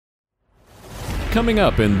Coming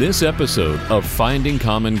up in this episode of Finding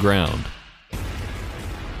Common Ground.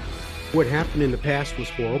 What happened in the past was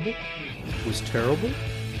horrible, was terrible,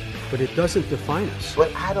 but it doesn't define us.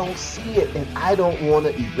 But I don't see it, and I don't want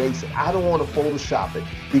to erase it. I don't want to Photoshop it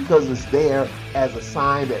because it's there as a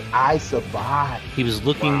sign that I survived. He was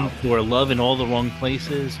looking for love in all the wrong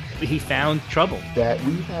places. He found trouble. That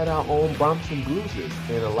we've had our own bumps and bruises,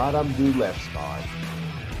 and a lot of them do left scarred.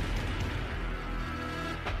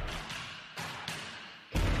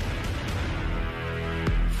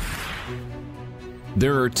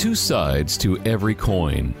 There are two sides to every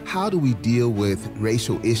coin. How do we deal with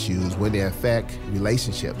racial issues when they affect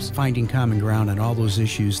relationships? Finding common ground on all those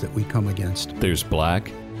issues that we come against. There's black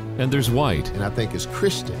and there's white. And I think as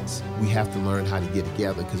Christians, we have to learn how to get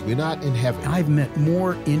together because we're not in heaven. I've met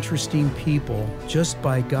more interesting people just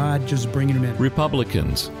by God just bringing them in.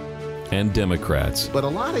 Republicans and Democrats. But a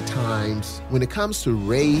lot of times, when it comes to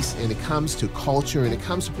race and it comes to culture and it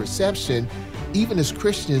comes to perception, even as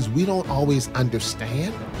Christians, we don't always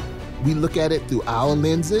understand. We look at it through our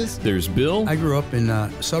lenses. There's Bill. I grew up in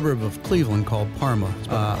a suburb of Cleveland called Parma.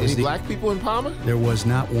 Any black people in Parma? There was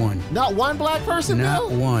not one. Not one black person, Not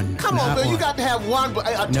Bill? one. Come on, Not Bill, one. you got to have one.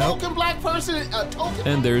 A Nope. token black person, a token.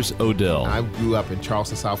 And there's Odell. I grew up in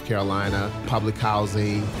Charleston, South Carolina, public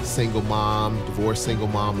housing, single mom, divorced single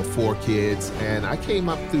mom of 4 kids, and I came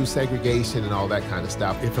up through segregation and all that kind of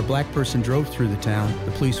stuff. If a black person drove through the town,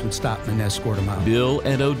 the police would stop and escort them out. Bill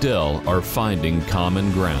and Odell are finding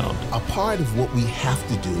common ground. A part of what we have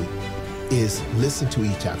to do is listen to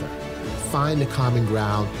each other, find the common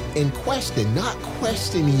ground, and question, not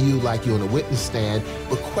questioning you like you're on a witness stand,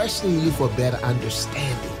 but questioning you for better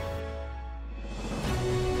understanding.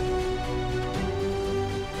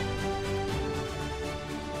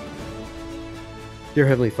 Dear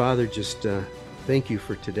Heavenly Father, just thank you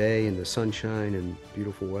for today and the sunshine and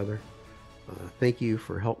beautiful weather. Thank you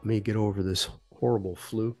for helping me get over this horrible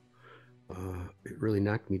flu. It really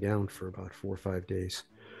knocked me down for about 4 or 5 days.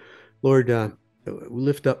 Lord, we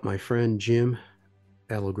lift up my friend Jim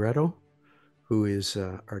Allegretto, who is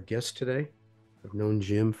our guest today. I've known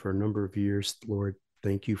Jim for a number of years. Lord,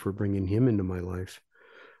 thank you for bringing him into my life.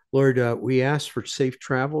 Lord, we ask for safe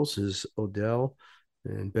travels as Odell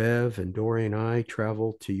and Bev and Dory and I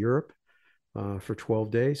travel to Europe for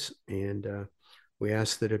 12 days. And we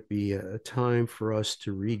ask that it be a time for us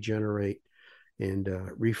to regenerate and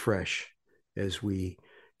refresh as we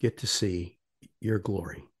get to see your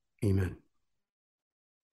glory. Amen.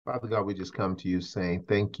 Father God, we just come to you saying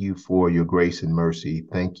thank you for your grace and mercy.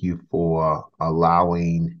 Thank you for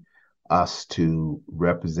allowing us to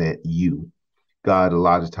represent you. God, a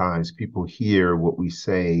lot of times people hear what we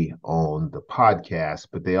say on the podcast,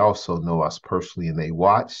 but they also know us personally and they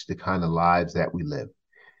watch the kind of lives that we live.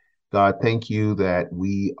 God, thank you that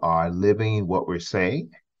we are living what we're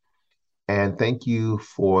saying. And thank you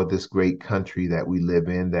for this great country that we live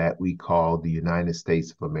in that we call the United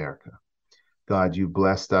States of America. God, you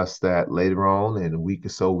blessed us that later on in a week or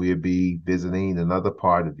so, we'll be visiting another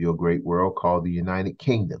part of your great world called the United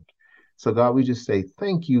Kingdom. So God, we just say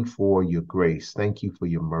thank you for your grace. Thank you for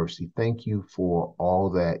your mercy. Thank you for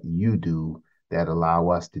all that you do that allow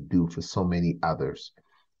us to do for so many others.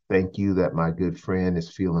 Thank you that my good friend is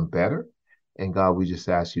feeling better. And God, we just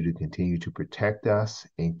ask you to continue to protect us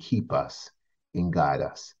and keep us and guide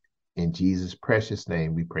us. In Jesus' precious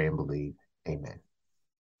name, we pray and believe. Amen.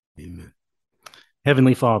 Amen.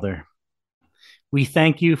 Heavenly Father, we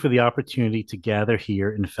thank you for the opportunity to gather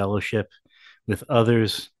here in fellowship with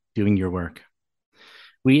others doing your work.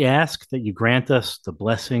 We ask that you grant us the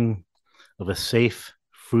blessing of a safe,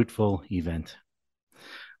 fruitful event.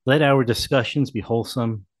 Let our discussions be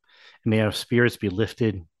wholesome, and may our spirits be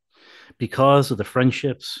lifted because of the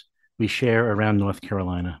friendships we share around North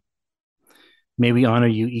Carolina. May we honor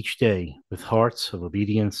you each day with hearts of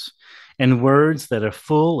obedience and words that are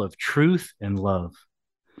full of truth and love.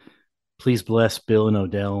 Please bless Bill and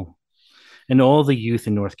Odell and all the youth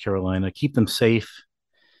in North Carolina. Keep them safe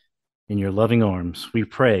in your loving arms. We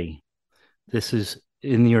pray. This is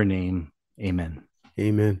in your name. Amen.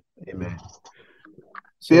 Amen. Amen.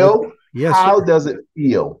 So, Bill, yes, how sir. does it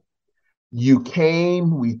feel? You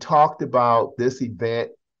came, we talked about this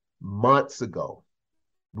event months ago.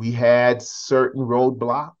 We had certain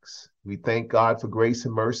roadblocks. We thank God for grace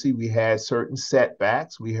and mercy. We had certain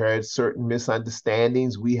setbacks. We had certain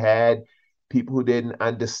misunderstandings. We had people who didn't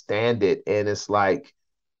understand it. And it's like,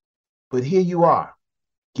 but here you are,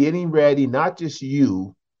 getting ready, not just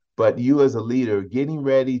you, but you as a leader, getting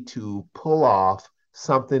ready to pull off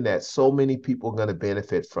something that so many people are going to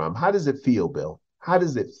benefit from. How does it feel, Bill? How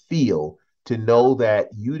does it feel to know that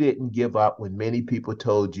you didn't give up when many people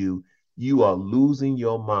told you You are losing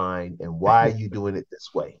your mind. And why are you doing it this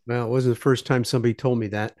way? Well, it wasn't the first time somebody told me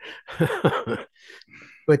that.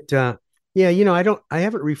 But yeah, I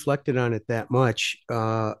haven't reflected on it that much.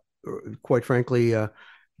 Quite frankly,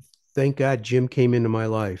 thank God Jim came into my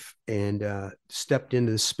life and stepped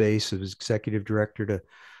into the space of executive director to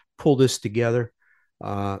pull this together.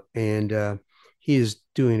 And he is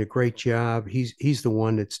doing a great job. He's the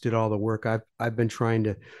one that's did all the work. I've been trying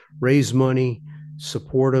to raise money,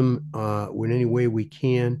 support him in any way we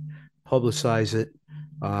can, publicize it.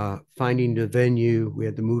 Finding the venue, we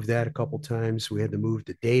had to move that a couple times. We had to move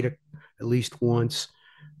the date at least once.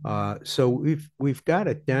 So we've got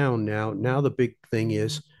it down now. Now the big thing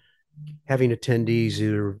is having attendees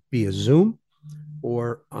either via Zoom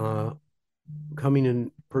or coming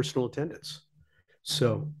in personal attendance.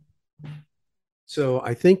 So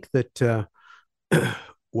I think that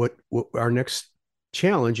what our next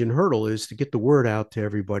challenge and hurdle is to get the word out to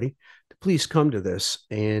everybody to please come to this.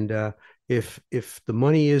 And if the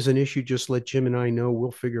money is an issue, just let Jim and I know.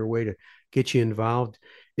 We'll figure a way to get you involved.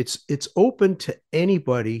 It's open to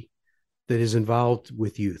anybody that is involved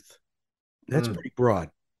with youth. That's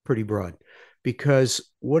pretty broad, because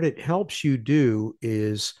what it helps you do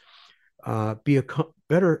is be a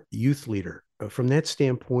better youth leader from that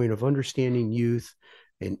standpoint of understanding youth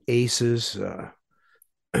and ACEs,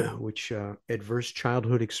 which adverse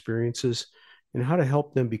childhood experiences, and how to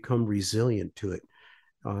help them become resilient to it.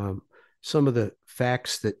 Some of the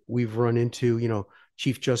facts that we've run into,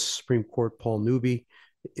 Chief Justice Supreme Court Paul Newby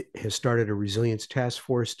has started a resilience task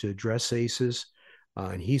force to address ACEs,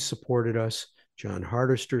 and he supported us. John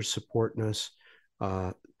Hardister's supporting us.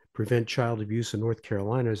 Prevent Child Abuse in North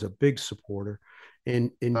Carolina is a big supporter.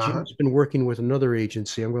 And Jim's been working with another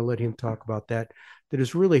agency. I'm going to let him talk about that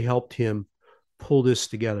has really helped him pull this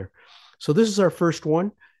together. So this is our first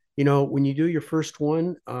one. When you do your first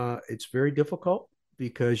one, it's very difficult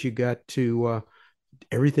because you got to,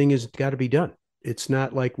 everything has got to be done. It's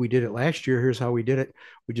not like we did it last year. Here's how we did it.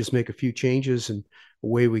 We just make a few changes and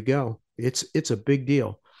away we go. It's a big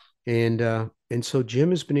deal. And so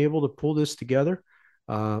Jim has been able to pull this together,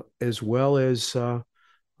 as well as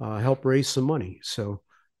help raise some money. So,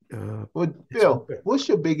 well, Bill, what's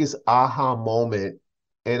your biggest aha moment?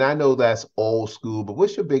 And I know that's old school, but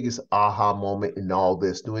what's your biggest aha moment in all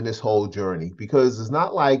this, doing this whole journey? Because it's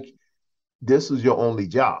not like this was your only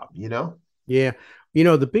job, Yeah.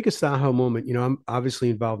 The biggest aha moment, I'm obviously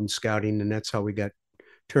involved in scouting, and that's how we got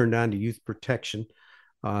turned on to Youth Protection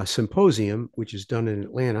Symposium, which is done in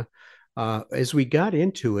Atlanta. As we got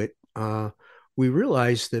into it, we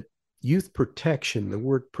realized that youth protection, the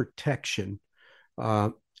word protection,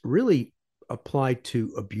 really applied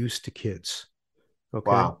to abuse to kids. Okay.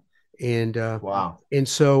 Wow. And And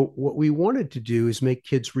so what we wanted to do is make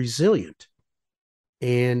kids resilient.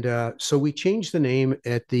 And so we changed the name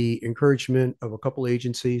at the encouragement of a couple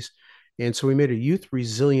agencies. And so we made a Youth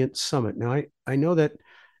Resilient Summit. Now, I know that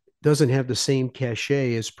doesn't have the same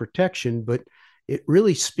cachet as protection, but it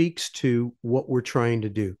really speaks to what we're trying to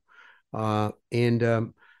do.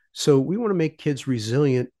 So we want to make kids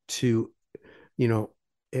resilient to,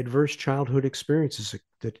 adverse childhood experiences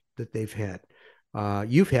that they've had.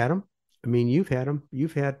 You've had them. I mean, you've had them.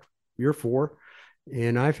 You've had your 4,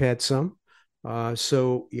 and I've had some.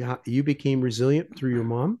 So yeah, you became resilient through your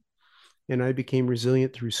mom, and I became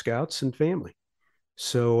resilient through scouts and family.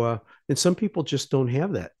 So, and some people just don't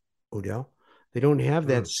have that, Odell. They don't have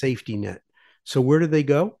that safety net. So where do they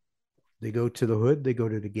go? They go to the hood. They go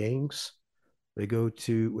to the gangs.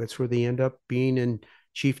 That's where they end up being in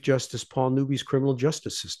Chief Justice Paul Newby's criminal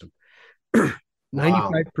justice system.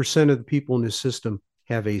 95% of the people in this system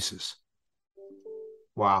have ACEs.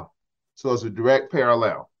 Wow. So it's a direct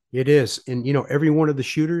parallel. It is. And, every one of the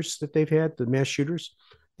shooters that they've had, the mass shooters,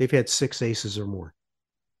 they've had 6 ACEs or more.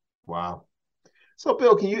 Wow. So,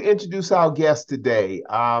 Bill, can you introduce our guest today?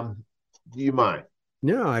 Do you mind?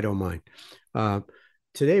 No, I don't mind.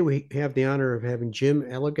 Today we have the honor of having Jim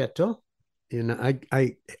Alleghetto. And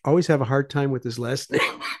I always have a hard time with his last name.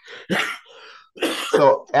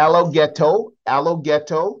 So Alleghetto,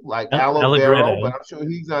 like aloe vera, but I'm sure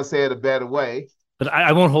he's gonna say it a better way. But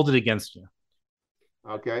I won't hold it against you.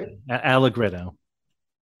 Okay. Allegretto.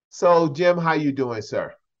 So Jim, how you doing,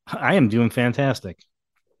 sir? I am doing fantastic.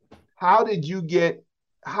 How did you get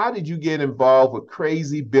involved with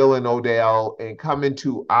Crazy Bill and Odell and come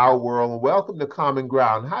into our world? And welcome to Common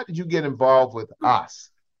Ground. How did you get involved with us?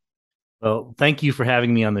 Well, thank you for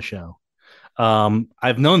having me on the show.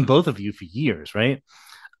 I've known both of you for years, right?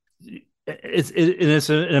 it's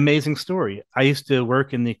an amazing story. I used to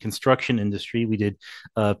work in the construction industry. We did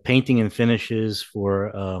painting and finishes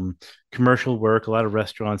for commercial work, a lot of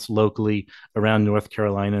restaurants locally around North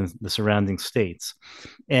Carolina and the surrounding states.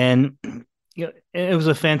 And it was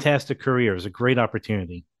a fantastic career. It was a great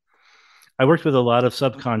opportunity. I worked with a lot of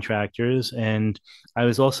subcontractors, and I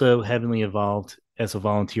was also heavily involved as a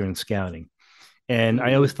volunteer in scouting. And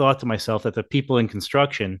I always thought to myself that the people in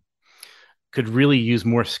construction could really use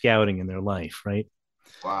more scouting in their life, right?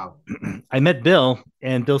 Wow. I met Bill,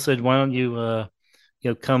 and Bill said, "Why don't you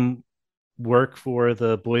come work for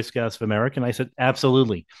the Boy Scouts of America?" And I said,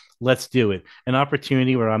 "Absolutely, let's do it." An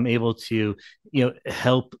opportunity where I'm able to,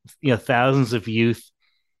 help thousands of youth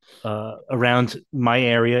around my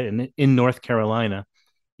area in North Carolina.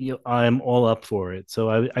 I'm all up for it.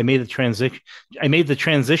 So I made the transition. I made the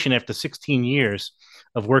transition after 16 years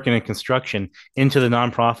of working in construction into the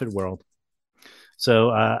nonprofit world. So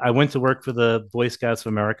I went to work for the Boy Scouts of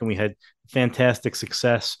America, and we had fantastic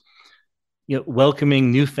success,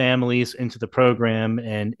 welcoming new families into the program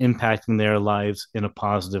and impacting their lives in a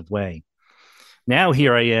positive way. Now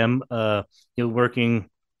here I am, working,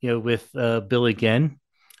 with Bill again,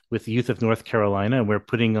 with the youth of North Carolina, and we're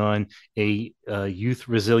putting on a youth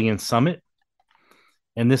resilience summit.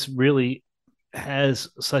 And this really has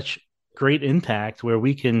such great impact where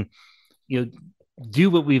we can,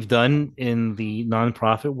 do what we've done in the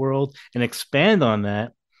nonprofit world and expand on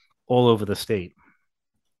that all over the state.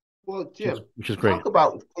 Well, Jim, which is great.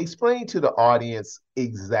 Explain to the audience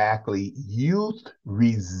exactly youth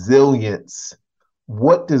resilience.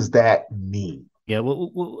 What does that mean? Yeah,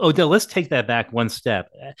 well, Odell, let's take that back one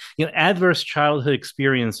step. Adverse childhood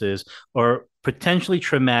experiences are potentially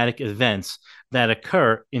traumatic events that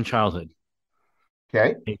occur in childhood.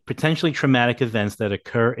 Okay. Potentially traumatic events that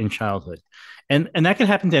occur in childhood. And that can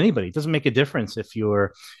happen to anybody. It doesn't make a difference if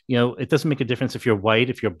you're, it doesn't make a difference if you're white,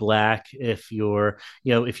 if you're black, if you're,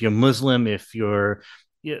 if you're Muslim, if you're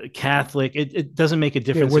Catholic. It doesn't make a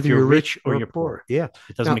difference whether if you're rich or you're poor. Yeah.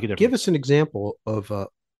 It doesn't make a difference. Give us an example of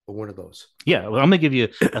one of those. Yeah, well, I'm going to give you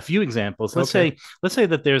a few examples. Let's say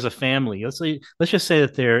that there's a family. Let's just say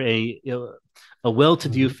that they're a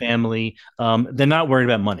well-to-do family. They're not worried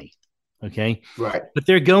about money. Okay. Right. But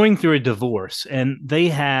they're going through a divorce, and they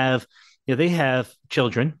have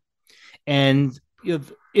children, and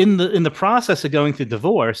in the process of going through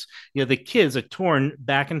divorce, the kids are torn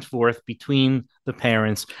back and forth between the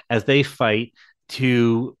parents as they fight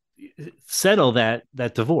to settle that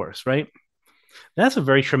divorce, right? That's a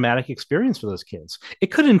very traumatic experience for those kids. It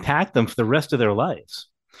could impact them for the rest of their lives.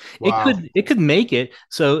 Wow. It could make it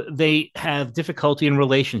so they have difficulty in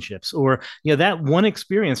relationships, or that one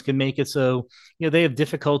experience can make it so they have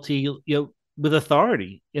difficulty with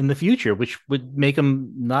authority in the future, which would make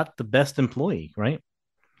them not the best employee, right?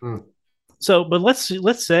 So, but let's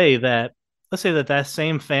say that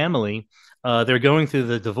same family, they're going through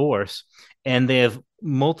the divorce, and they have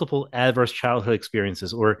multiple adverse childhood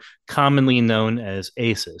experiences, or commonly known as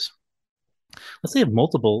ACEs. Let's say you have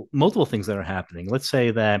multiple things that are happening. Let's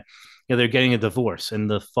say that they're getting a divorce, and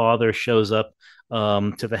the father shows up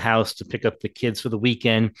to the house to pick up the kids for the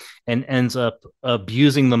weekend and ends up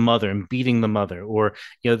abusing the mother and beating the mother, or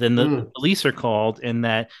then the police are called, and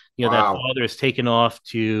that that father is taken off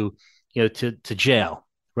to jail,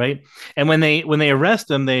 right? And when they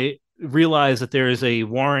arrest him, they realize that there is a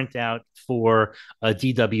warrant out for a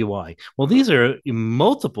DWI. Well, these are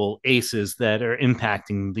multiple ACEs that are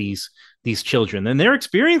impacting these children, and they're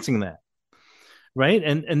experiencing that, right?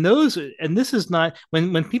 And this is not,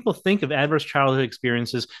 when people think of adverse childhood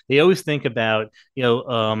experiences, they always think about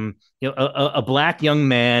a black young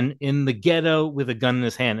man in the ghetto with a gun in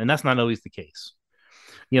his hand, and that's not always the case.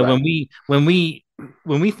 Right. when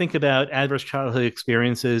we think about adverse childhood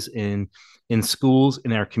experiences in schools,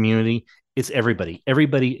 in our community, it's everybody.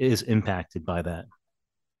 Everybody is impacted by that.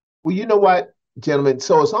 Well, you know what, gentlemen?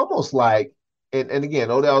 So it's almost like, and again,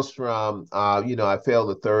 Odell's from, I failed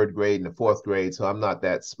the third grade and the fourth grade, so I'm not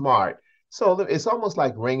that smart. So it's almost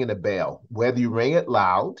like ringing a bell, whether you ring it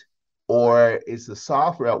loud or it's a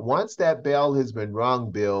soft bell. Once that bell has been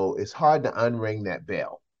rung, Bill, it's hard to unring that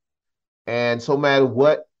bell. And so no matter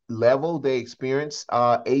what level they experience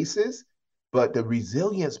ACEs, but the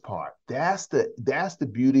resilience part, that's the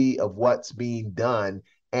beauty of what's being done,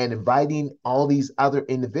 and inviting all these other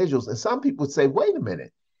individuals. And some people would say, wait a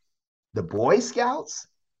minute, the Boy Scouts?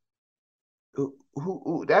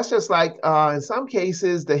 Who that's just like, in some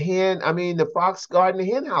cases, the fox guarding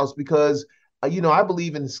the hen house, because, I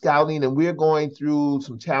believe in scouting, and we're going through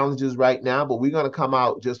some challenges right now, but we're going to come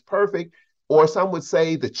out just perfect. Or some would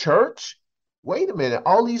say the church. Wait a minute,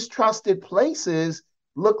 all these trusted places,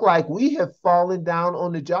 look like we have fallen down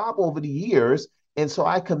on the job over the years. And so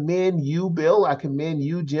I commend you, Bill. I commend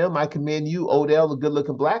you, Jim. I commend you, Odell, the good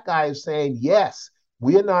looking black guy, is saying, yes,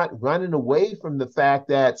 we're not running away from the fact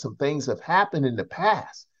that some things have happened in the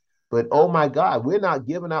past. But oh my God, we're not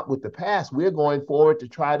giving up with the past. We're going forward to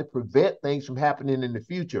try to prevent things from happening in the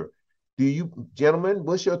future. Do you, gentlemen,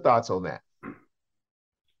 what's your thoughts on that?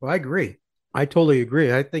 Well, I agree. I totally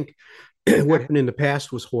agree. I think what happened in the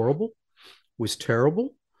past was horrible, was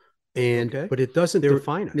terrible, but it doesn't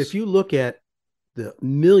define us. If you look at the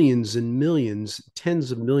millions and millions,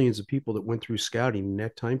 tens of millions of people that went through scouting in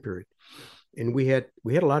that time period, and we had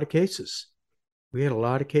a lot of cases. We had a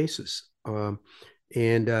lot of cases, but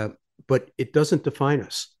it doesn't define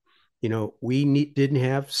us. You know, we didn't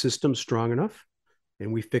have systems strong enough,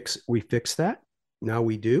 and we fixed that. Now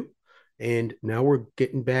we do, and now we're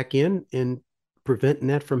getting back in and preventing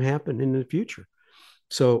that from happening in the future.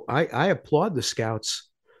 So I applaud the Scouts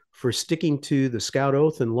for sticking to the Scout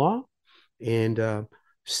oath and law, and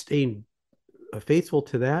staying faithful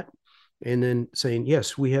to that, and then saying,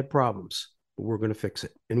 yes, we had problems, but we're going to fix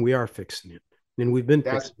it, and we are fixing it, and we've been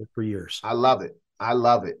fixing it for years. I love it. I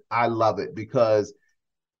love it. I love it because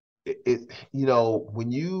it you know,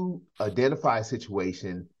 when you identify a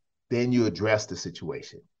situation, then you address the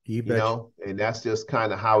situation. You know, and that's just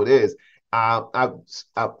kind of how it is. I'll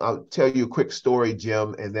tell you a quick story,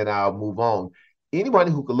 Jim, and then I'll move on.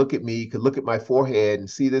 Anybody who could look at me could look at my forehead and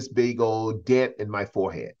see this big old dent in my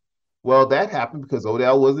forehead. Well, that happened because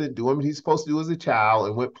Odell wasn't doing what he's supposed to do as a child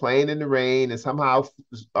and went playing in the rain and somehow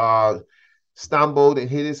stumbled and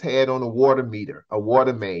hit his head on a water meter, a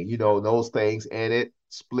water main, you know, those things, and it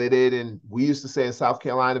split it. And we used to say in South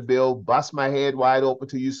Carolina, Bill, bust my head wide open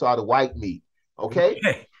till you saw the white meat. Okay.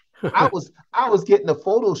 I was getting a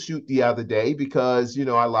photo shoot the other day because, you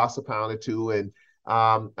know, I lost a pound or two, and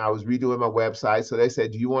I was redoing my website. So they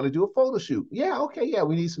said, do you want to do a photo shoot? Yeah. Okay. Yeah.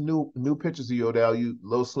 We need some new pictures of you, Odell. You a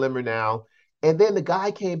little slimmer now. And then the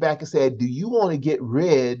guy came back and said, do you want to get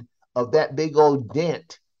rid of that big old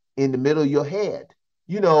dent in the middle of your head?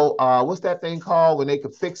 You know, what's that thing called when they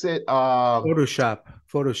could fix it? Photoshop.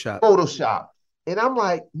 And I'm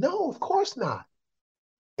like, no, of course not.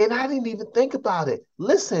 And I didn't even think about it.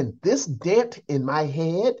 Listen, this dent in my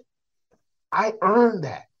head, I earned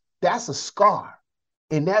that. That's a scar.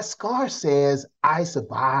 And that scar says, I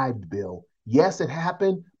survived, Bill. Yes, it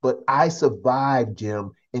happened, but I survived,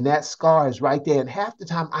 Jim. And that scar is right there. And half the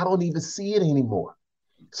time, I don't even see it anymore.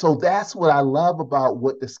 So that's what I love about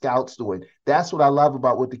what the Scouts doing. That's what I love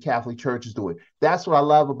about what the Catholic Church is doing. That's what I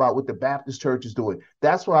love about what the Baptist Church is doing.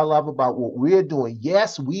 That's what I love about what we're doing.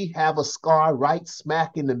 Yes, we have a scar right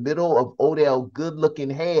smack in the middle of Odell's good-looking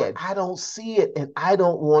head. I don't see it, and I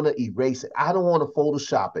don't want to erase it. I don't want to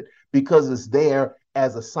Photoshop it because it's there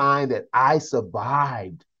as a sign that I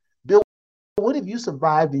survived. Bill, what have you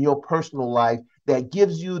survived in your personal life that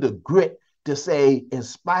gives you the grit to say, in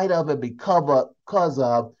spite of and because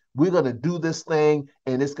of, we're going to do this thing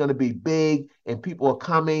and it's going to be big and people are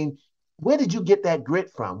coming? Where did you get that grit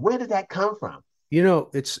from? Where did that come from? You know,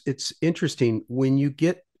 it's interesting when you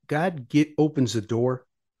God opens a door,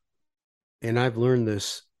 and I've learned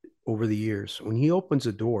this over the years. When he opens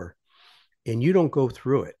a door and you don't go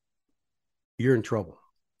through it, you're in trouble.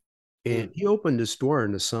 And he opened this door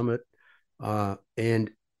in the summit, and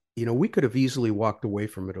you know, we could have easily walked away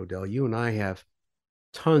from it, Odell. You and I have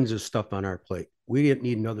tons of stuff on our plate. We didn't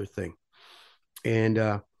need another thing.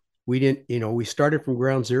 And we didn't, you know, we started from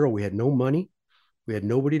ground zero. We had no money. We had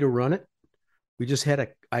nobody to run it. We just had an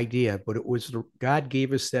idea, but it was God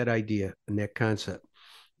gave us that idea and that concept.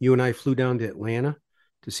 You and I flew down to Atlanta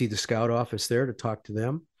to see the Scout office there, to talk to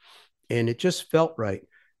them. And it just felt right.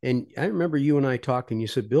 And I remember you and I talking. You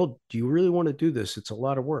said, Bill, do you really want to do this? It's a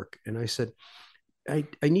lot of work. And I said, I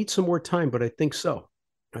need some more time, but I think so.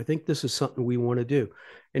 I think this is something we want to do.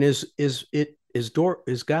 And as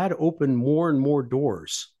God opened more and more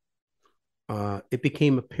doors, it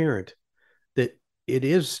became apparent that it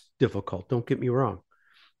is difficult. Don't get me wrong,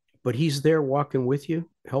 but he's there walking with you,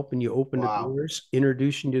 helping you open the doors,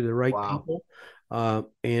 introducing you to the right people. I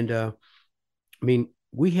mean,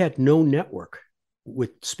 we had no network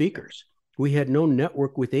with speakers. We had no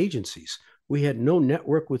network with agencies. We had no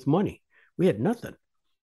network with money. We had nothing.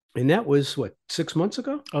 And that was what, 6 months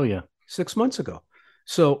ago? Oh, yeah. 6 months ago.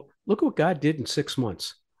 So look what God did in 6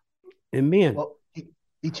 months. And man. Well,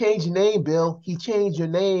 he changed your name, Bill. He changed your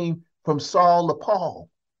name from Saul to Paul.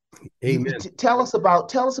 Amen. Tell us about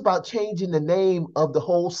changing the name of the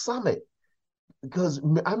whole summit. Because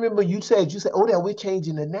I remember you said, Odell, we're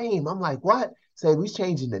changing the name. I'm like, what? Said, we're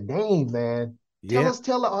changing the name, man. Tell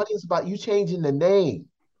the audience about you changing the name.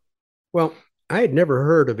 Well, I had never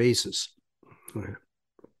heard of ACEs,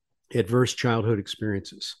 adverse childhood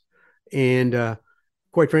experiences. And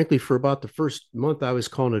quite frankly, for about the first month, I was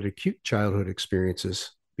calling it acute childhood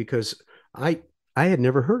experiences because I had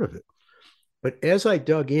never heard of it. But as I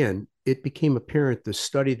dug in, it became apparent the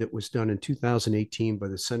study that was done in 2018 by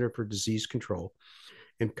the Center for Disease Control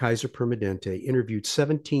and Kaiser Permanente interviewed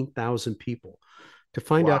 17,000 people to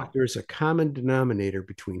find out if there's a common denominator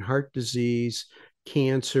between heart disease,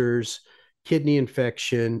 cancers, kidney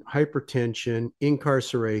infection, hypertension,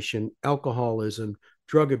 incarceration, alcoholism,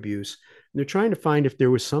 drug abuse. And they're trying to find if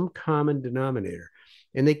there was some common denominator.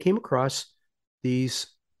 And they came across these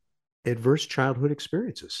adverse childhood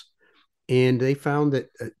experiences. And they found that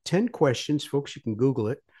 10 questions, folks, you can Google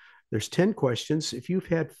it. There's 10 questions. If you've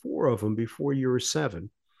had 4 of them before you were 7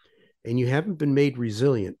 and you haven't been made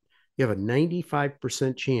resilient, you have a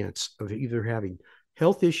 95% chance of either having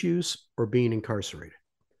health issues or being incarcerated.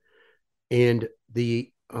 And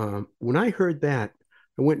when I heard that,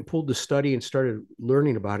 I went and pulled the study and started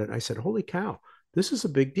learning about it. I said, holy cow, this is a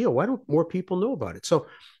big deal. Why don't more people know about it? So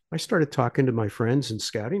I started talking to my friends in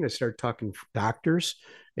scouting. I started talking to doctors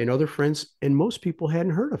and other friends, and most people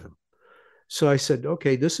hadn't heard of him. So I said,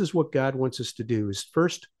 okay, this is what God wants us to do is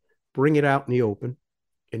first bring it out in the open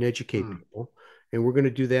and educate people. And we're going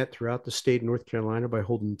to do that throughout the state of North Carolina by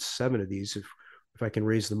holding 7 of these if I can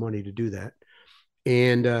raise the money to do that.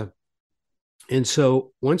 And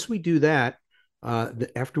so once we do that,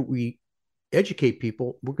 after we educate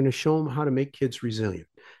people, we're going to show them how to make kids resilient.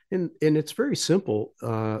 And it's very simple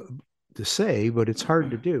to say, but it's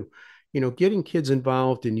hard to do. You know, getting kids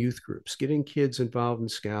involved in youth groups, getting kids involved in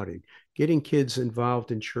scouting, getting kids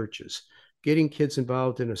involved in churches, getting kids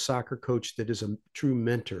involved in a soccer coach that is a true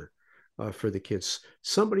mentor for the kids,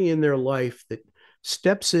 somebody in their life that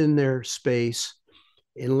steps in their space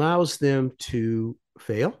and allows them to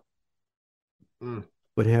fail,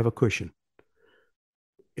 but have a cushion.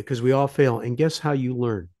 Because we all fail. And guess how you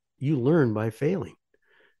learn? You learn by failing.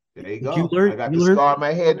 There you go. I got the scar on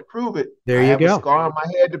my head to prove it. There you go. I have a scar on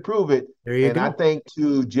my head to prove it. There you go. And I think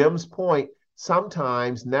to Jim's point,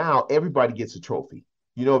 sometimes now everybody gets a trophy.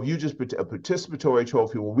 You know, if you just a participatory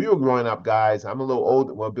trophy, when we were growing up, guys, I'm a little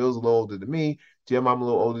older. Well, Bill's a little older than me. Jim, I'm a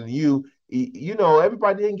little older than you. You know,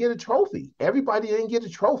 everybody didn't get a trophy. Everybody didn't get a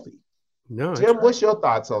trophy. No, Jim, what's your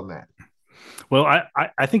thoughts on that? Well,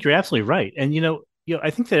 I think you're absolutely right. And, I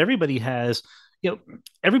think that everybody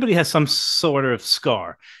has some sort of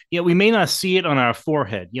scar. We may not see it on our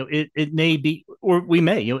forehead. It may be, or we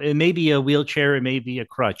may, it may be a wheelchair, it may be a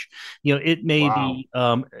crutch. It may be,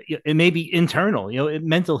 it may be internal.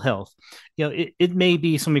 Mental health. It may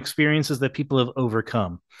be some experiences that people have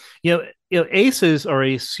overcome. ACEs are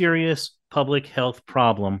a serious public health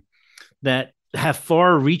problem that have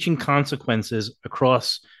far-reaching consequences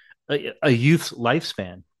across a youth's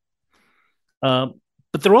lifespan.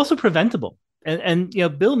 But they're also preventable. And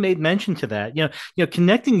Bill made mention to that.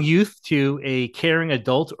 Connecting youth to a caring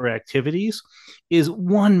adult or activities is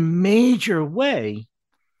one major way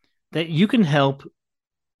that you can help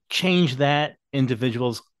change that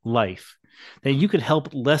individual's life, that you could help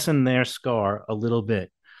lessen their scar a little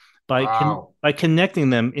bit by connecting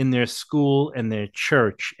them in their school and their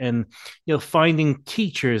church, and finding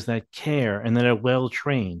teachers that care and that are well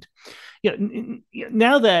trained.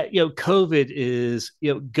 Now that COVID is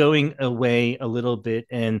going away a little bit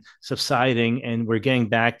and subsiding, and we're getting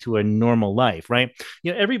back to a normal life, right?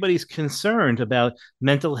 Everybody's concerned about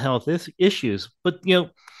mental health issues, but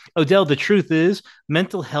Odell, the truth is,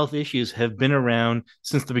 mental health issues have been around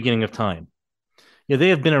since the beginning of time. They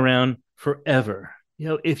have been around forever.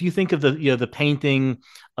 If you think of the painting,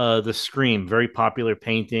 The Scream, very popular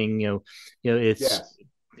painting. It's. Yes.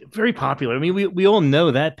 Very popular. I mean, we all know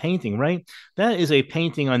that painting, right? That is a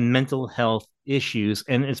painting on mental health issues,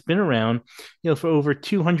 and it's been around, for over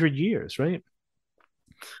 200 years, right?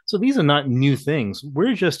 So these are not new things.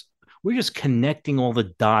 We're just connecting all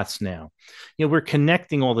the dots now. We're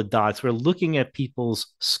connecting all the dots. We're looking at people's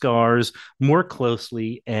scars more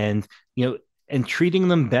closely, and treating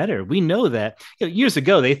them better. We know that years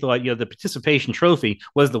ago they thought the participation trophy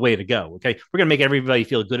was the way to go. Okay, we're going to make everybody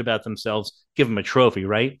feel good about themselves, give them a trophy,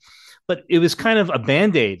 right? But it was kind of a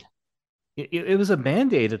Band-Aid. It was a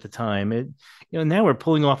Band-Aid at the time. Now we're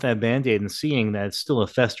pulling off that Band-Aid and seeing that it's still a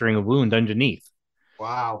festering wound underneath.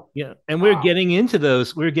 Wow. Yeah, and we're getting into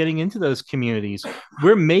those. We're getting into those communities.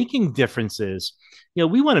 We're making differences.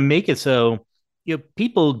 We want to make it so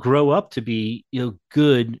people grow up to be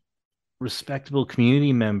good, respectable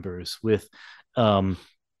community members with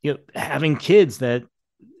having kids that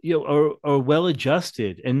are well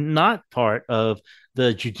adjusted and not part of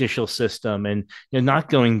the judicial system, and not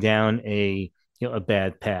going down a a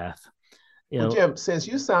bad path. Well, Jim, since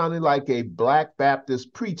you sounded like a Black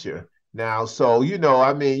Baptist preacher now, so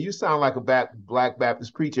I mean, you sound like a Black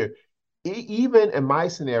Baptist preacher. Even in my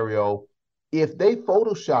scenario, if they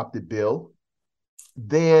photoshopped it, Bill,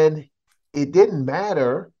 then it didn't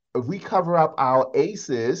matter if we cover up our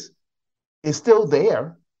aces, it's still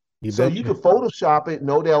there. So you could Photoshop it in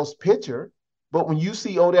Odell's picture, but when you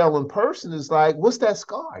see Odell in person, it's like, what's that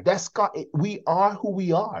scar? That scar, we are who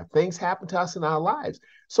we are. Things happen to us in our lives.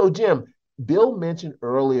 So, Jim, Bill mentioned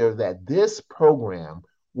earlier that this program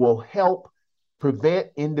will help prevent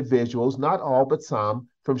individuals, not all, but some,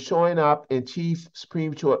 from showing up in Chief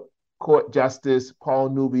Supreme Court Justice Paul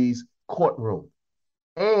Newby's courtroom.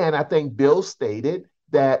 And I think Bill stated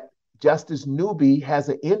that Justice Newby has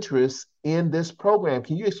an interest in this program.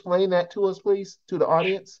 Can you explain that to us, please, to the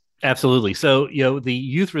audience? Absolutely. So, the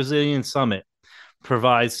Youth Resilience Summit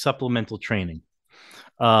provides supplemental training.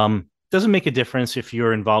 Doesn't make a difference if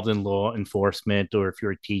you're involved in law enforcement or if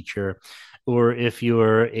you're a teacher or if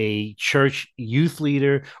you're a church youth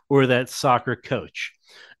leader or that soccer coach.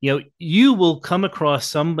 You will come across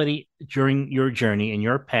somebody during your journey and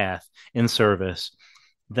your path in service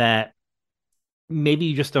that maybe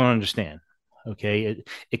you just don't understand. Okay.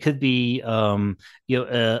 It could be, a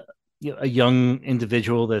young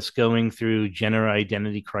individual that's going through gender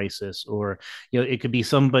identity crisis, or, it could be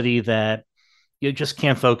somebody that you just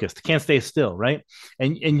can't focus, can't stay still. Right.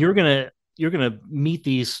 And you're going to meet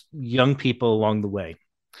these young people along the way.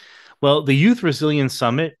 Well, the Youth Resilience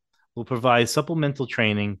Summit will provide supplemental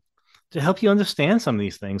training to help you understand some of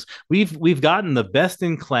these things. We've gotten the best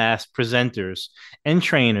in class presenters and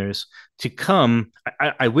trainers to come.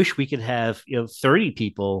 I wish we could have 30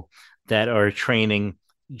 people that are training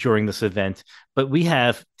during this event, but we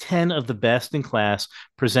have 10 of the best in class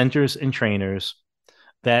presenters and trainers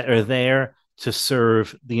that are there to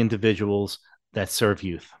serve the individuals that serve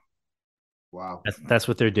youth. Wow, that's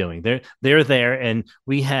what they're doing. They're there, and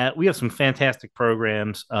we have some fantastic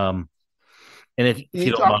programs. And if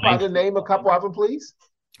you don't talk mind, about the name a couple of them, please.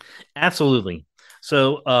 Absolutely.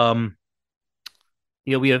 So,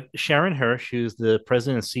 we have Sharon Hirsch, who's the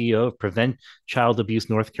president and CEO of Prevent Child Abuse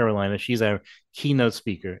North Carolina. She's our keynote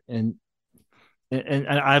speaker, and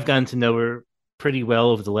I've gotten to know her pretty well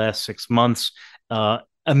over the last 6 months.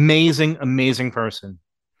 Amazing person.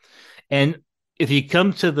 And if you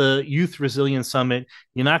come to the Youth Resilience Summit,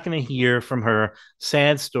 you're not going to hear from her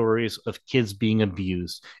sad stories of kids being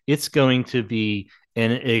abused. It's going to be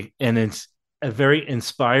it's a very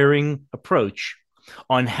inspiring approach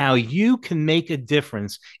on how you can make a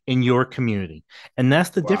difference in your community. And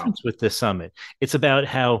that's the difference with this summit. It's about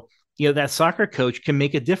how, that soccer coach can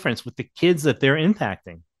make a difference with the kids that they're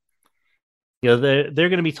impacting. They're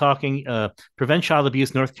going to be talking, Prevent Child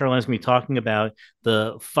Abuse North Carolina is going to be talking about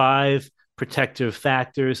the 5 protective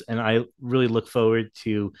factors, and I really look forward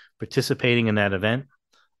to participating in that event.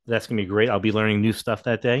 That's going to be great. I'll be learning new stuff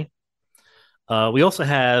that day. We also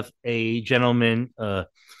have a gentleman,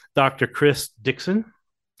 Dr. Chris Dixon.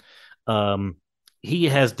 He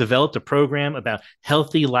has developed a program about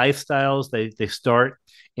healthy lifestyles. They start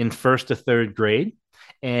in 1st to 3rd grade,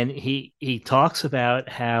 and he talks about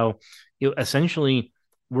how essentially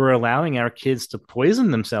we're allowing our kids to poison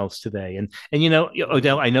themselves today. And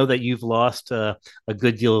Odell, I know that you've lost a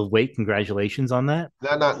good deal of weight. Congratulations on that.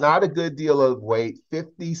 No, not a good deal of weight.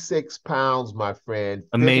 56 pounds, my friend.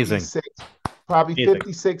 Amazing. Probably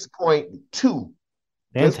 56.2.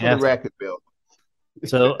 Just for the record, Bill.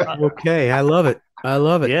 So okay, I love it.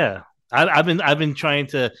 Yeah. I've been trying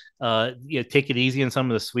to take it easy on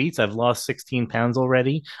some of the sweets. I've lost 16 pounds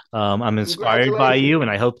already. I'm inspired by you,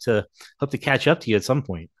 and I hope to catch up to you at some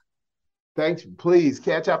point. Thanks. Please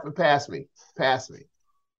catch up and pass me.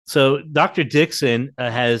 So Dr. Dixon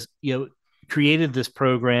has created this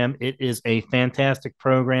program. It is a fantastic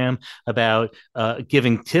program about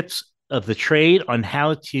giving tips of the trade on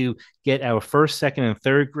how to get our 1st, 2nd, and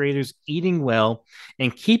 3rd graders eating well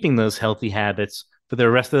and keeping those healthy habits for the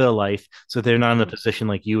rest of their life, so they're not in a position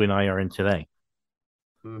like you and I are in today.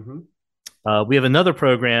 Mm-hmm. We have another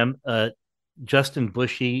program, Justin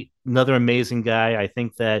Bushy, another amazing guy. I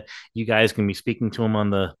think that you guys can be speaking to him on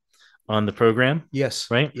the program. Yes.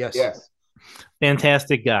 Right? Yes.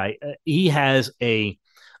 Fantastic guy. He has a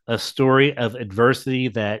story of adversity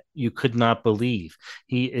that you could not believe.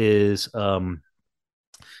 He is, gone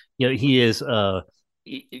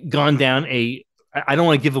down I don't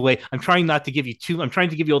want to give away. I'm trying not to give you I'm trying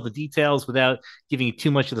to give you all the details without giving you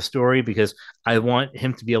too much of the story, because I want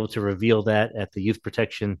him to be able to reveal that at the Youth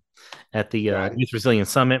Resilience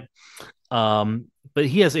Summit. But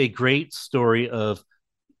he has a great story of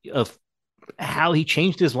how he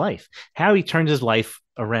changed his life, how he turned his life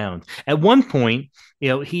around. At one point,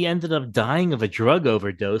 he ended up dying of a drug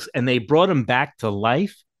overdose, and they brought him back to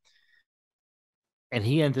life. And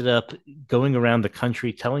he ended up going around the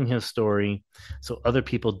country telling his story so other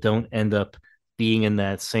people don't end up being in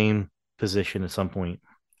that same position at some point.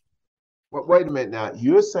 Well, wait a minute now.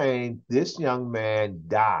 You're saying this young man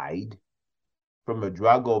died from a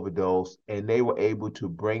drug overdose and they were able to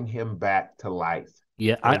bring him back to life.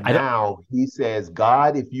 Yeah. And now he says,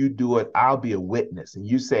 God, if you do it, I'll be a witness. And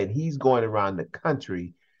you said he's going around the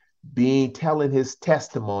country telling his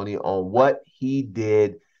testimony on what he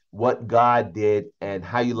did, what God did, and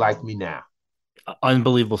how you like me now.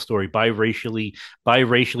 Unbelievable story.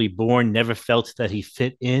 Biracially born, never felt that he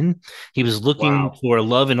fit in. He was looking for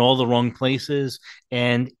love in all the wrong places,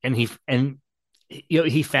 and he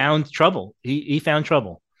found trouble. He found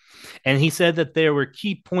trouble. And he said that there were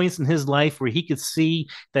key points in his life where he could see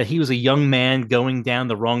that he was a young man going down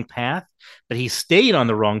the wrong path, but he stayed on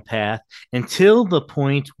the wrong path until the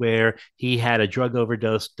point where he had a drug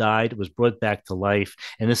overdose, died, was brought back to life.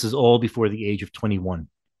 And this is all before the age of 21.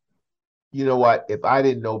 You know what? If I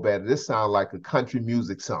didn't know better, this sounds like a country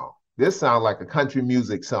music song.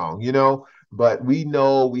 But we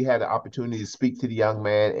know we had the opportunity to speak to the young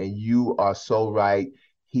man, and you are so right.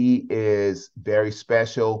 He is very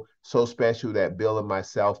special, so special that Bill and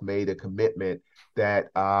myself made a commitment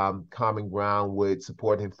that Common Ground would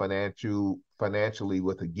support him financially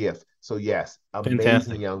with a gift. So yes,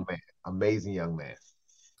 amazing young man.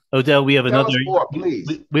 Odell, we have another. More, please.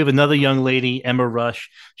 We have another young lady, Emma Rush.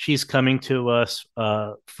 She's coming to us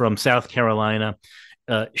from South Carolina.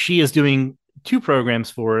 She is doing 2 programs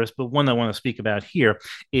for us, but one I want to speak about here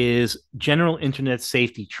is General Internet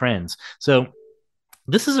Safety Trends. So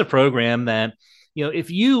this is a program that, if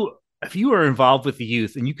you are involved with the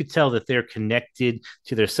youth and you could tell that they're connected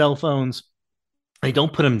to their cell phones, they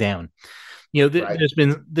don't put them down. Right.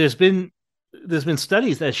 There's been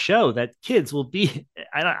studies that show that kids will be,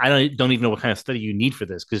 I don't even know what kind of study you need for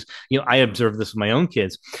this, because I observe this with my own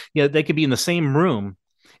kids. They could be in the same room,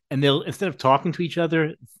 and they'll, instead of talking to each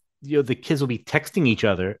other, the kids will be texting each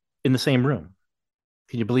other in the same room.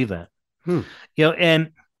 Can you believe that?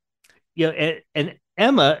 And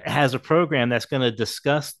Emma has a program that's going to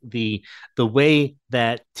discuss the way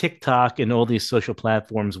that TikTok and all these social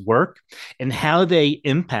platforms work and how they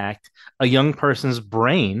impact a young person's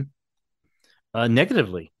brain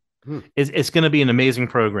negatively. It's going to be an amazing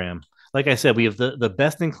program. Like I said, we have the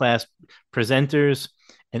best in class presenters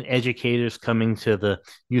and educators coming to the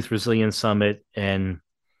Youth Resilience Summit, and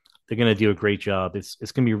they're going to do a great job. It's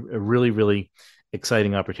going to be a really, really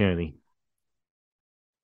exciting opportunity.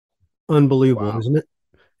 Unbelievable, isn't it?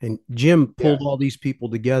 And Jim pulled all these people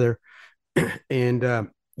together, and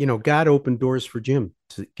God opened doors for Jim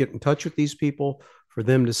to get in touch with these people, for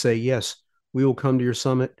them to say, yes, we will come to your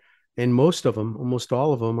summit. And most of them, almost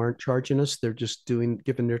all of them, aren't charging us. They're just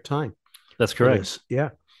giving their time. That's correct. Yeah.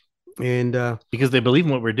 And because they believe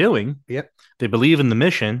in what we're doing. Yeah. They believe in the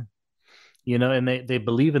mission, and they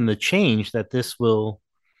believe in the change that this will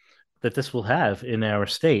have in our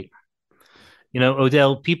state.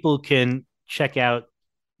 Odell, people can check out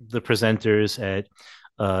the presenters at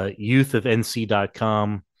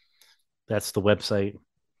youthofnc.com. That's the website.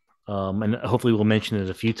 And hopefully we'll mention it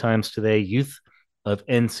a few times today,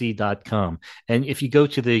 youthofnc.com. And if you go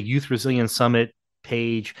to the Youth Resilience Summit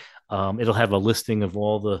page, it'll have a listing of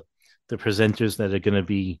all the presenters that are going to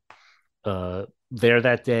be there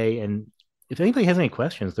that day. And if anybody has any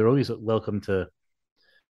questions, they're always welcome to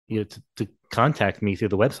contact me through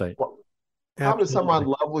the website. Well, how does someone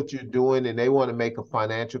love what you're doing and they want to make a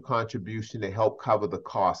financial contribution to help cover the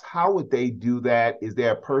cost? How would they do that? Is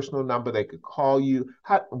there a personal number they could call you?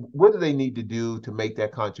 What do they need to do to make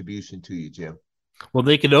that contribution to you, Jim? Well,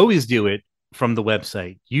 they can always do it from the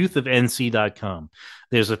website, youthofnc.com.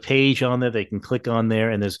 There's a page on there. They can click on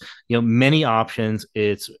there, and there's many options.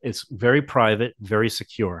 It's very private, very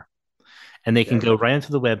secure, and they can go right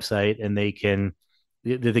into the website, and they can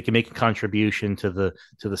make a contribution to the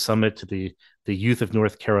summit, to the youth of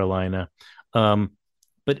North Carolina.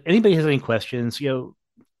 But anybody has any questions, Bill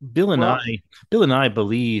and I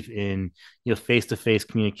believe in face-to-face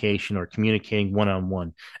communication or communicating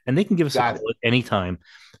one-on-one, and they can give us a call at any time.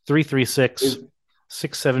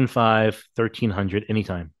 336-675-1300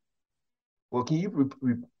 anytime. Well, can you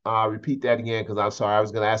repeat that again? Because I'm sorry, I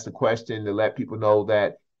was going to ask the question to let people know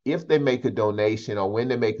that if they make a donation or when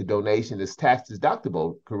they make a donation, it's tax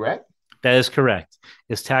deductible, correct? That is correct.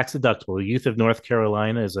 It's tax deductible. The Youth of North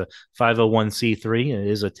Carolina is a 501c3, and it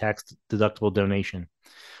is a tax deductible donation.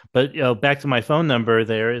 But back to my phone number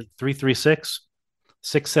there,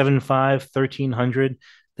 675-1300.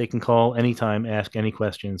 They can call anytime, ask any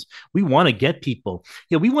questions. We want to get people,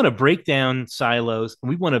 we want to break down silos, and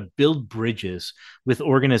we want to build bridges with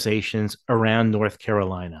organizations around North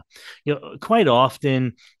Carolina. Quite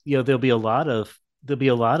often, there'll be a lot of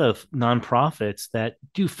nonprofits that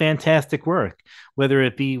do fantastic work, whether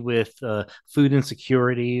it be with food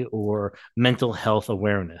insecurity or mental health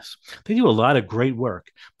awareness. They do a lot of great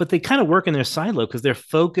work, but they kind of work in their silo because they're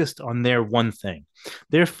focused on their one thing.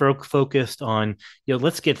 They're focused on,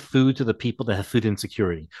 let's get food to the people that have food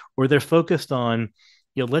insecurity, or they're focused on,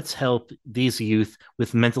 let's help these youth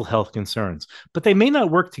with mental health concerns. But they may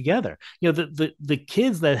not work together. The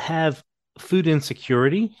kids that have food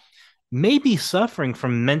insecurity may be suffering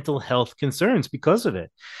from mental health concerns because of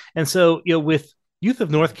it. And so, with Youth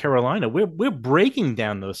of North Carolina, we're breaking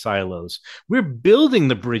down those silos. We're building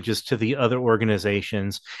the bridges to the other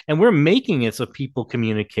organizations, and we're making it so people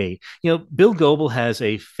communicate. Bill Goebel has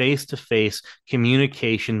a face-to-face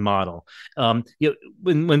communication model.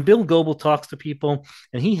 When Bill Goebel talks to people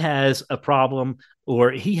and he has a problem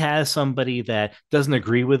or he has somebody that doesn't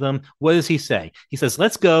agree with him, what does he say? He says,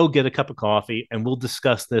 let's go get a cup of coffee and we'll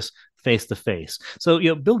discuss this face to face. So,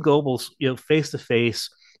 Bill Goebel's, face to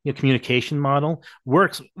face communication model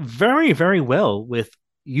works very, very well with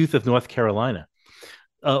Youth of North Carolina.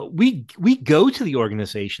 We go to the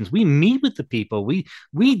organizations, we meet with the people,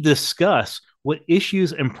 we discuss what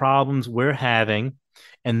issues and problems we're having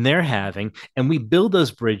and they're having, and we build those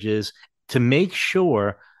bridges to make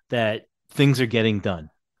sure that things are getting done.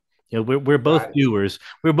 We're both doers.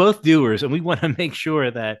 We're both doers, and we want to make sure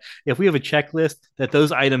that if we have a checklist, that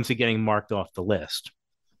those items are getting marked off the list.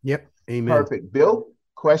 Yep. Amen. Perfect. Bill,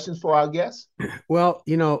 questions for our guests? Well,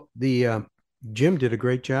 the Jim did a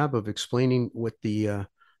great job of explaining what the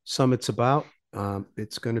summit's about.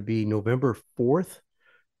 It's going to be November 4th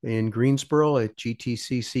in Greensboro at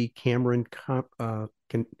GTCC Cameron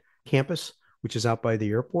campus, which is out by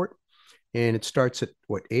the airport. And it starts at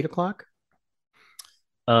 8 o'clock?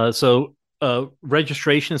 So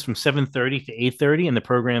registration is from 7:30 to 8:30, and the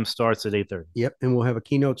program starts at 8:30. Yep. And we'll have a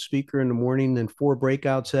keynote speaker in the morning, then 4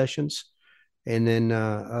 breakout sessions, and then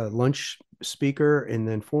a lunch speaker, and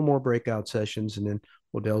then 4 more breakout sessions, and then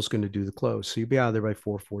Odell's going to do the close. So you'll be out of there by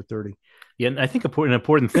 4:30. Yeah, and I think an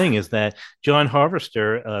important thing is that John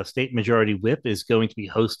Harvester, State Majority Whip, is going to be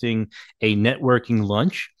hosting a networking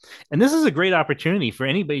lunch. And this is a great opportunity for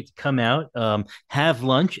anybody to come out, have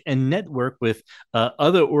lunch, and network with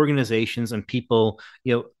other organizations and people,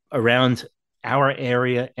 around our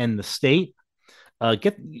area and the state.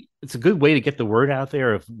 It's a good way to get the word out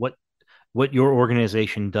there of what your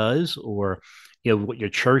organization does, or what your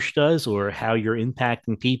church does, or how you're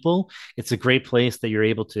impacting people. It's a great place that you're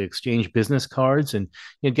able to exchange business cards and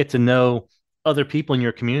get to know other people in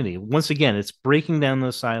your community. Once again, it's breaking down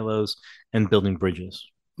those silos and building bridges.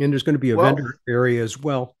 And there's going to be a vendor area as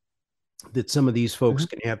well that some of these folks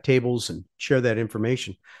can have tables and share that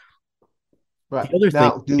information. Right. The other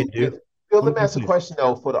now, thing Phil, let me ask a question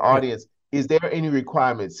though for the audience. Is there any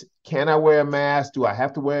requirements? Can I wear a mask? Do I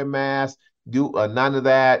have to wear a mask? None of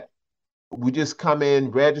that? We just come in,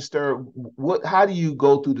 register. How do you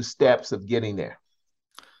go through the steps of getting there?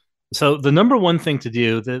 So the number one thing to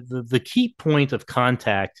do, the key point of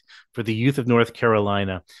contact for the Youth of North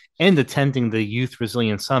Carolina and attending the Youth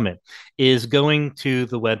Resilience Summit is going to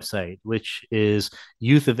the website, which is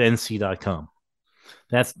youthofnc.com.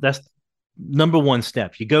 That's number one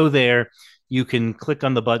step. You go there, you can click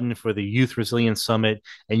on the button for the Youth Resilience Summit,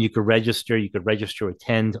 and you could register. You could register to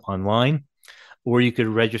attend online, or you could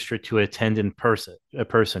register to attend in person.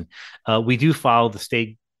 We do follow the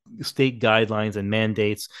state guidelines and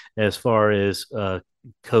mandates as far as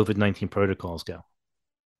COVID-19 protocols go.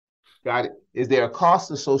 Got it. Is there a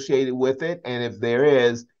cost associated with it? And if there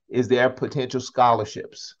is there potential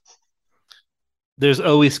scholarships? There's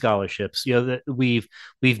always scholarships. We've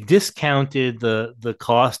discounted the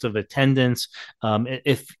cost of attendance.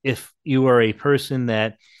 If you are a person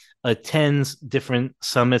that attends different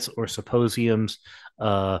summits or symposiums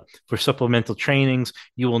for supplemental trainings,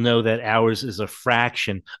 you will know that ours is a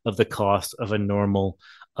fraction of the cost of a normal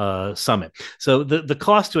summit. So the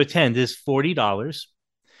cost to attend is $40.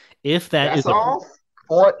 If that's all,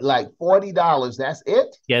 like $40, that's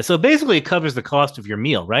it? Yeah. So basically, it covers the cost of your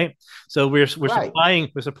meal, right? So we're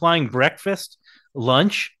supplying breakfast,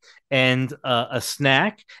 lunch, and a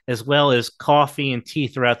snack, as well as coffee and tea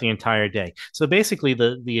throughout the entire day. So basically,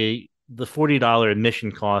 the $40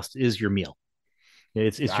 admission cost is your meal.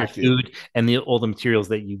 It's your food and all the materials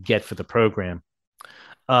that you get for the program.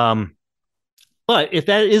 But if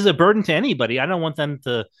that is a burden to anybody, I don't want them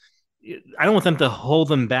to I don't want them to hold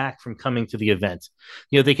them back from coming to the event.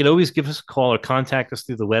 They could always give us a call or contact us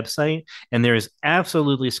through the website, and there is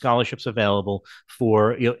absolutely scholarships available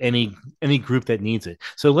for any group that needs it.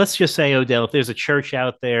 So let's just say, Odell, if there's a church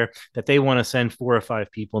out there that they want to send 4 or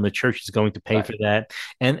 5 people, and the church is going to pay Right. for that,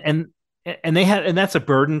 and they have, and that's a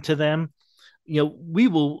burden to them. We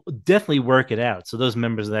will definitely work it out so those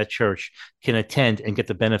members of that church can attend and get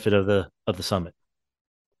the benefit of the summit.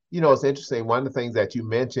 It's interesting. One of the things that you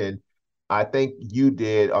mentioned, I think you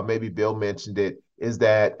did, or maybe Bill mentioned it, is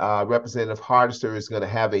that Representative Hardister is going to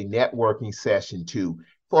have a networking session too.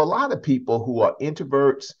 For a lot of people who are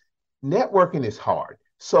introverts, networking is hard.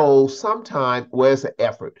 So sometimes, where's the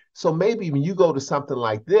effort? So maybe when you go to something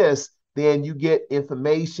like this, then you get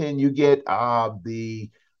information, you get the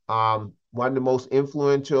one of the most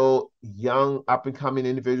influential young up and coming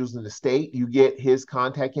individuals in the state. You get his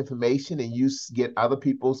contact information and you get other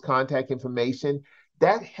people's contact information.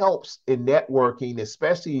 That helps in networking,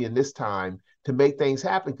 especially in this time, to make things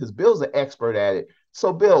happen because Bill's an expert at it.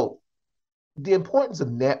 So, Bill, the importance of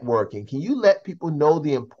networking, can you let people know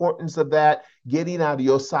the importance of that, getting out of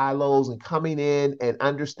your silos and coming in and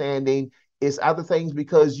understanding it's other things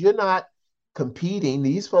because you're not competing.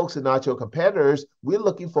 These folks are not your competitors. We're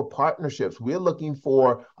looking for partnerships. We're looking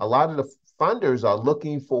for a lot of the funders are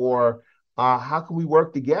looking for how can we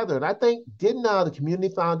work together? And I think didn't the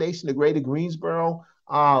Community Foundation, the Greater Greensboro,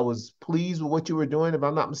 was pleased with what you were doing, if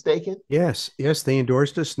I'm not mistaken. Yes, they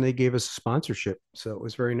endorsed us and they gave us a sponsorship, so it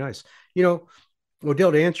was very nice. Odell,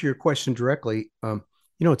 to answer your question directly,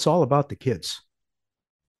 it's all about the kids.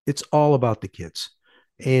 It's all about the kids.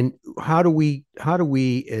 And how do we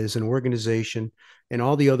as an organization and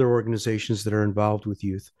all the other organizations that are involved with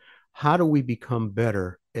youth, how do we become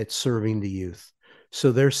better at serving the youth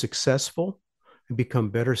so they're successful and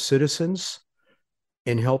become better citizens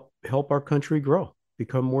and help our country grow,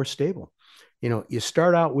 become more stable? You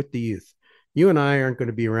start out with the youth. You and I aren't going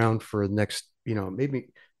to be around for the next, maybe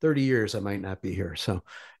 30 years. I might not be here. So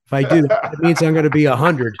if I do, that means I'm going to be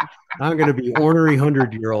 100. I'm going to be ornery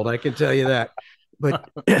 100-year-old. I can tell you that.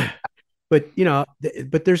 But but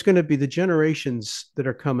there's going to be the generations that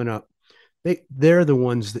are coming up. They're the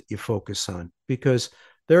ones that you focus on because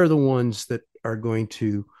they're the ones that are going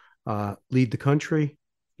to lead the country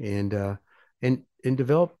and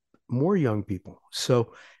develop more young people.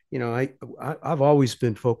 So I've always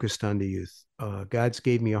been focused on the youth. God's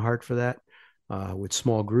gave me a heart for that with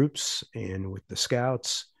small groups and with the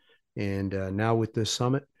Scouts and now with this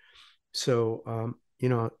summit. So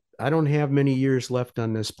I don't have many years left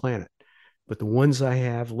on this planet, but the ones I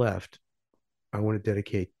have left, I want to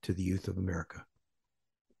dedicate to the youth of America.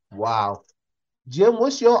 Wow. Jim,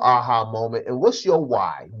 what's your aha moment and what's your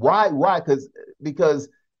why? Why? Because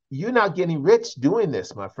you're not getting rich doing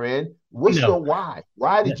this, my friend. What's your why?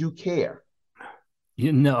 Why did you care?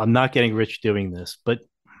 I'm not getting rich doing this, but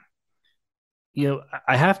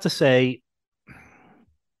I have to say,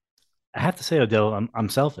 Odell, I'm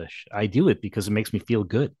selfish. I do it because it makes me feel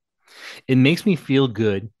good. It makes me feel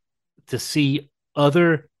good to see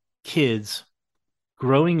other kids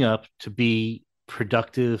growing up to be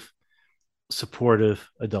productive, supportive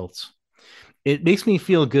adults. It makes me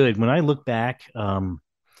feel good when I look back.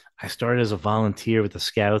 I started as a volunteer with the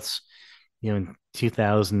Scouts, in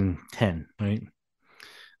 2010, right?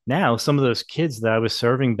 Now, some of those kids that I was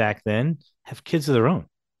serving back then have kids of their own.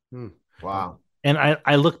 Wow. And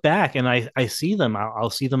I look back and I see them. I'll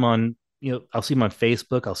see them on, I'll see them on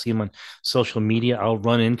Facebook. I'll see them on social media. I'll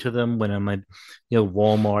run into them when I'm at,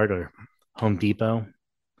 Walmart or Home Depot.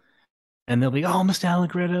 And they'll be, oh, Mr.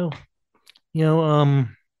 Allegretto,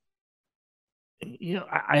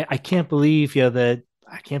 I can't believe, that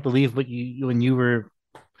I can't believe what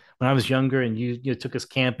when I was younger and you took us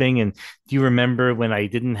camping. And do you remember when I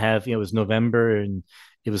didn't have, it was November and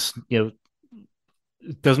it was, it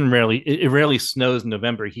rarely snows in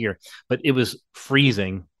November here, but it was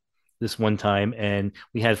freezing this one time and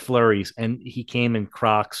we had flurries and he came in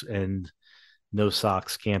Crocs and no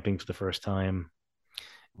socks camping for the first time.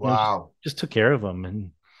 Wow. Just took care of them.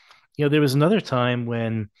 And, there was another time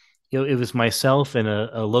when, it was myself and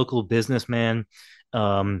a local businessman.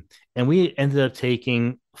 And we ended up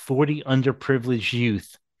taking 40 underprivileged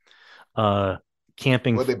youth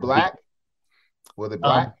camping. Were they black?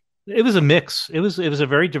 It was a mix. It was a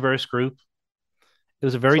very diverse group. It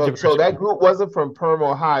was a very diverse. So that group wasn't from Perm,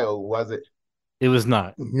 Ohio, was it? It was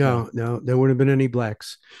not. No, there wouldn't have been any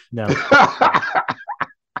blacks. No.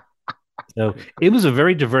 So it was a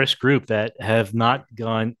very diverse group that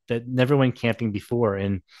never went camping before.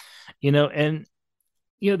 And,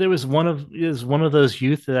 there was one of those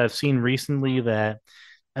youth that I've seen recently that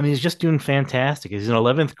I mean, he's just doing fantastic. He's in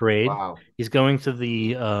 11th grade. Wow. He's going to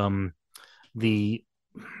the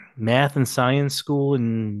math and science school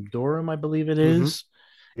in Durham, I believe it Mm-hmm. is.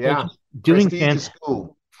 Yeah. Just Prestigious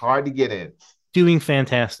school. Hard to get in. doing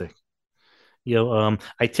fantastic.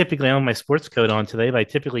 I typically I have my sports coat on today, but I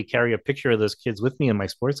typically carry a picture of those kids with me in my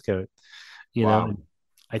sports coat. Wow. And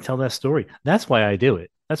I tell that story. That's why I do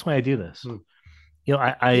it. That's why I do this. Hmm. You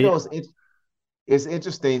know, it's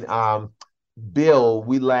interesting. Bill,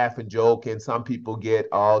 we laugh and joke, and some people get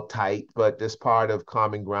all tight, but this part of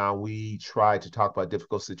Common Ground, we try to talk about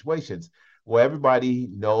difficult situations. Well, everybody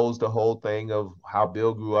knows the whole thing of how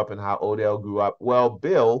Bill grew up and how Odell grew up. Well,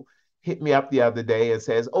 Bill hit me up the other day and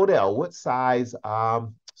says, Odell, what size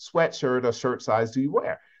sweatshirt or shirt size do you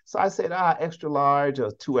wear? So I said, extra large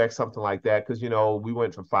or 2X, something like that. Because, we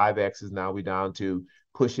went from 5Xs, now we're down to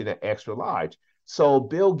pushing an extra large. So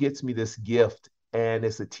Bill gets me this gift, and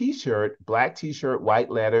it's a t-shirt, black t-shirt, white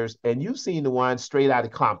letters. And you've seen the one straight out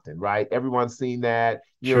of Compton, right? Everyone's seen that.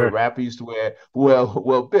 A Sure. rapper used to wear.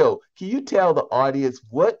 Well, Bill, can you tell the audience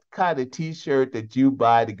what kind of t-shirt that you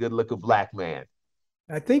buy the good looking black man?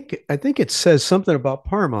 I think it says something about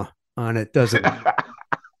Parma on it, doesn't it?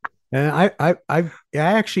 And I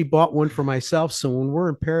actually bought one for myself. So when we're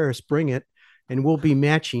in Paris, bring it, and we'll be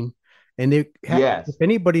matching. And Yes. if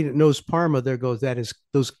anybody that knows Parma, there goes that is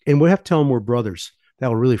those, and we'll have to tell them we're brothers. That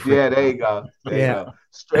will really freak Yeah, them there out. you go. There you Yeah,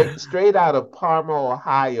 go. Straight out of Parma,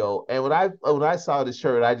 Ohio. And when I saw the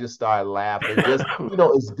shirt, I just started laughing. Just,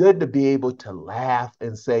 it's good to be able to laugh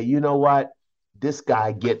and say, you know what? This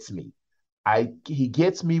guy gets me. He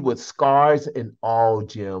gets me with scars and all,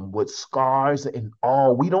 Jim, with scars and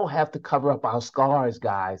all. We don't have to cover up our scars,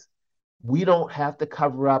 guys. We don't have to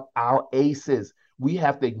cover up our aces. We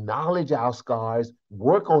have to acknowledge our scars,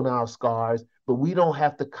 work on our scars, but we don't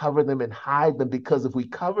have to cover them and hide them, because if we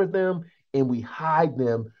cover them and we hide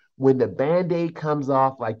them, when the band aid comes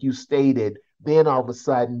off, like you stated, then all of a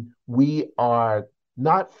sudden we are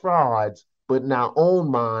not frauds, but in our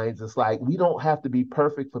own minds, it's like we don't have to be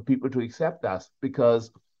perfect for people to accept us,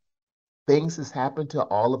 because things has happened to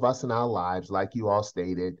all of us in our lives, like you all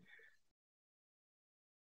stated.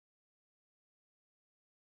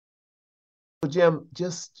 Jim,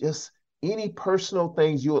 just any personal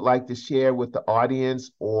things you would like to share with the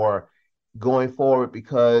audience or going forward,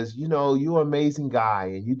 because you're an amazing guy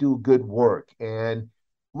and you do good work. And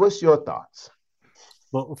what's your thoughts?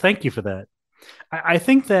 Well, thank you for that. I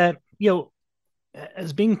think that,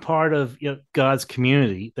 as being part of God's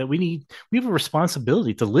community, that we have a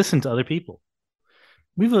responsibility to listen to other people.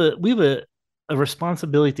 We have a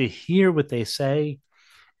responsibility to hear what they say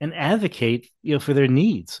and advocate, for their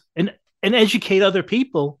needs, and educate other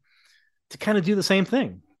people to kind of do the same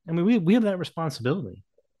thing. I mean, we have that responsibility.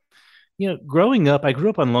 Growing up, I grew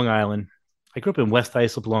up on Long Island. I grew up in West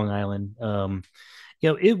Islip, Long Island.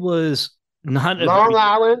 It was not a Long very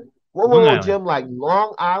Island? Whoa, Long whoa, whoa, Island. Jim, like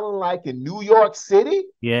Long Island, like in New York City?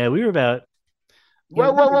 Yeah, we were about,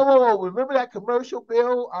 Whoa, we whoa, were, whoa, whoa, whoa. Remember that commercial,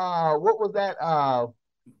 Bill? What was that?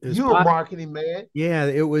 it was You a marketing man. yeah,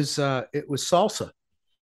 it was salsa,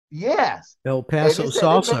 Yes. El And they Paso said they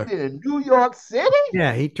made salsa. it in New York City?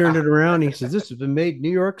 Yeah, he turned it around. He says, "This has been made in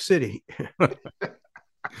New York City."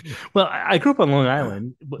 well, I grew up on Long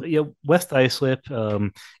Island. West Islip,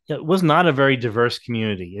 it was not a very diverse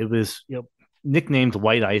community. It was, nicknamed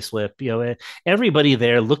White Islip. Everybody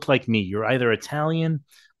there looked like me. You're either Italian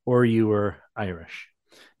or you were Irish.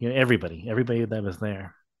 Everybody that was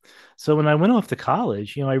there. So when I went off to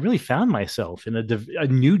college, I really found myself in a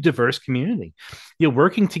new diverse community,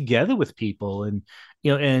 working together with people and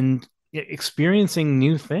experiencing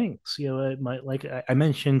new things. I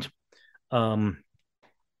mentioned,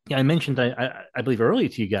 yeah, I mentioned I believe earlier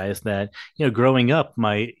to you guys that growing up,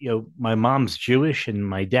 my mom's Jewish and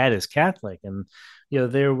my dad is Catholic, and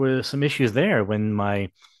there were some issues there when my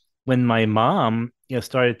mom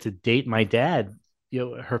started to date my dad.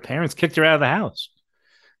 Her parents kicked her out of the house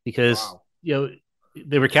because Wow.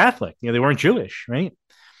 they were Catholic. They weren't Jewish, right?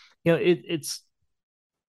 It's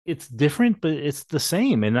different, but it's the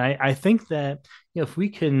same. And I think that if we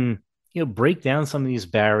can break down some of these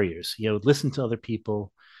barriers, listen to other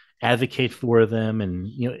people, advocate for them, and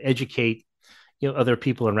educate other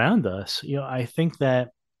people around us, I think that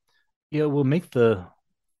will make the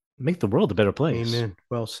world a better place. Amen.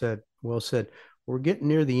 Well said. Well said. We're getting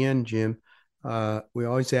near the end, Jim. We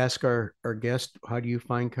always ask our guest, "How do you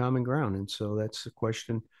find common ground?" And so that's the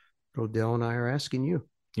question Rodell and I are asking you.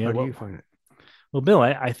 Yeah, How do well, you find it? Bill,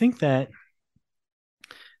 I think I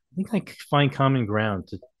find common ground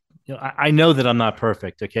to I know that I'm not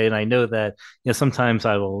perfect, okay, and I know that sometimes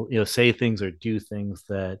I will say things or do things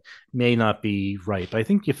that may not be right. But I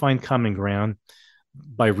think you find common ground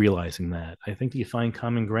by realizing that. I think you find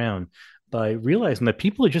common ground by realizing that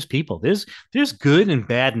people are just people. There's good and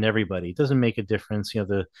bad in everybody. It doesn't make a difference.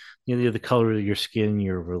 The color of your skin,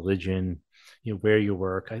 your religion, where you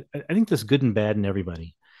work. I think there's good and bad in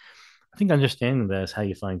everybody. I think understanding that is how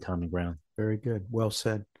you find common ground. Very good. Well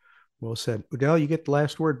said. Well said. Odell, you get the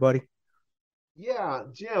last word, buddy. Yeah,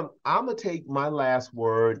 Jim, I'm going to take my last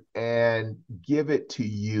word and give it to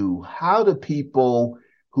you. How do people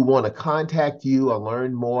who want to contact you or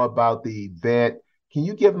learn more about the event, can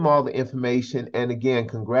you give them all the information? And again,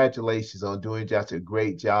 congratulations on doing just a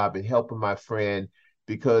great job and helping my friend,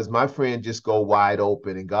 because my friend just go wide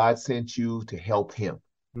open and God sent you to help him,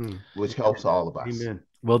 which helps all of us. Amen.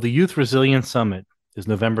 Well, the Youth Resilience Summit is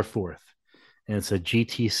November 4th, and it's at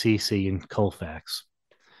GTCC in Colfax.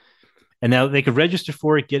 And now they can register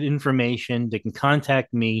for it, get information. They can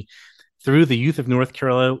contact me through the Youth of North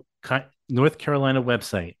Carolina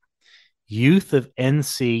website,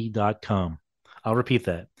 youthofnc.com. I'll repeat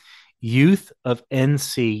that,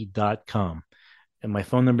 youthofnc.com. And my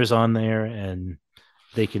phone number's on there, and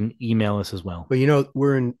they can email us as well. But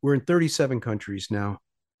we're in 37 countries now,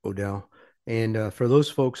 Odell. And for those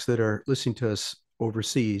folks that are listening to us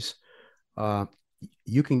overseas,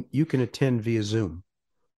 you can attend via Zoom.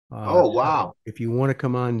 Oh, wow. If you want to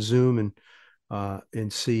come on Zoom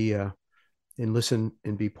and see and listen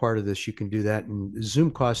and be part of this, you can do that. And the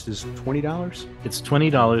Zoom cost is $20. It's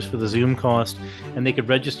 $20 for the Zoom cost, and they could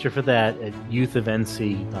register for that at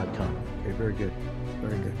youthofnc.com. Okay, very good.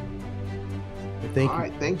 Very good. Well, thank you. All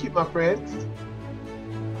right. Thank you, my friends.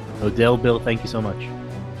 Odell, Bill, thank you so much.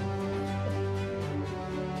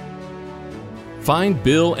 Find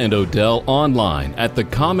Bill and Odell online at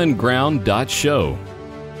thecommonground.show.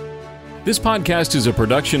 This podcast is a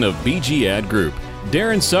production of BG Ad Group.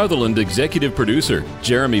 Darren Sutherland, Executive Producer.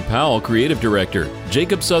 Jeremy Powell, Creative Director.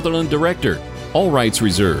 Jacob Sutherland, Director. All rights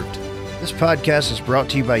reserved. This podcast is brought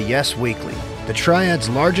to you by Yes Weekly, the Triad's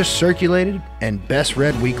largest circulated and best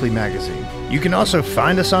read weekly magazine. You can also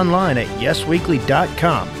find us online at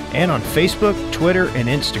yesweekly.com and on Facebook, Twitter, and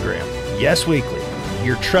Instagram. Yes Weekly,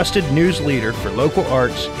 your trusted news leader for local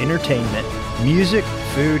arts, entertainment, music,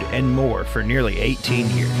 food, and more for nearly 18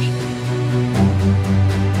 years.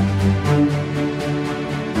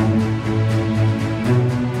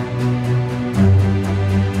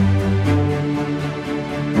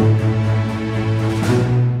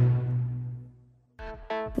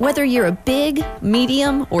 Whether you're a big,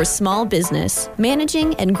 medium, or small business,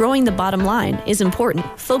 managing and growing the bottom line is important.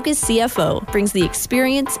 Focus CFO brings the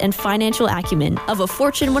experience and financial acumen of a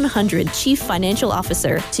Fortune 100 Chief Financial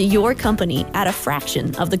Officer to your company at a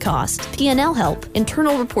fraction of the cost. P&L help,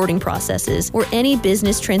 internal reporting processes, or any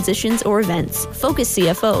business transitions or events. Focus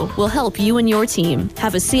CFO will help you and your team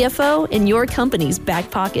have a CFO in your company's back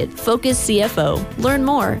pocket. Focus CFO. Learn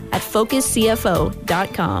more at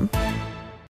focuscfo.com.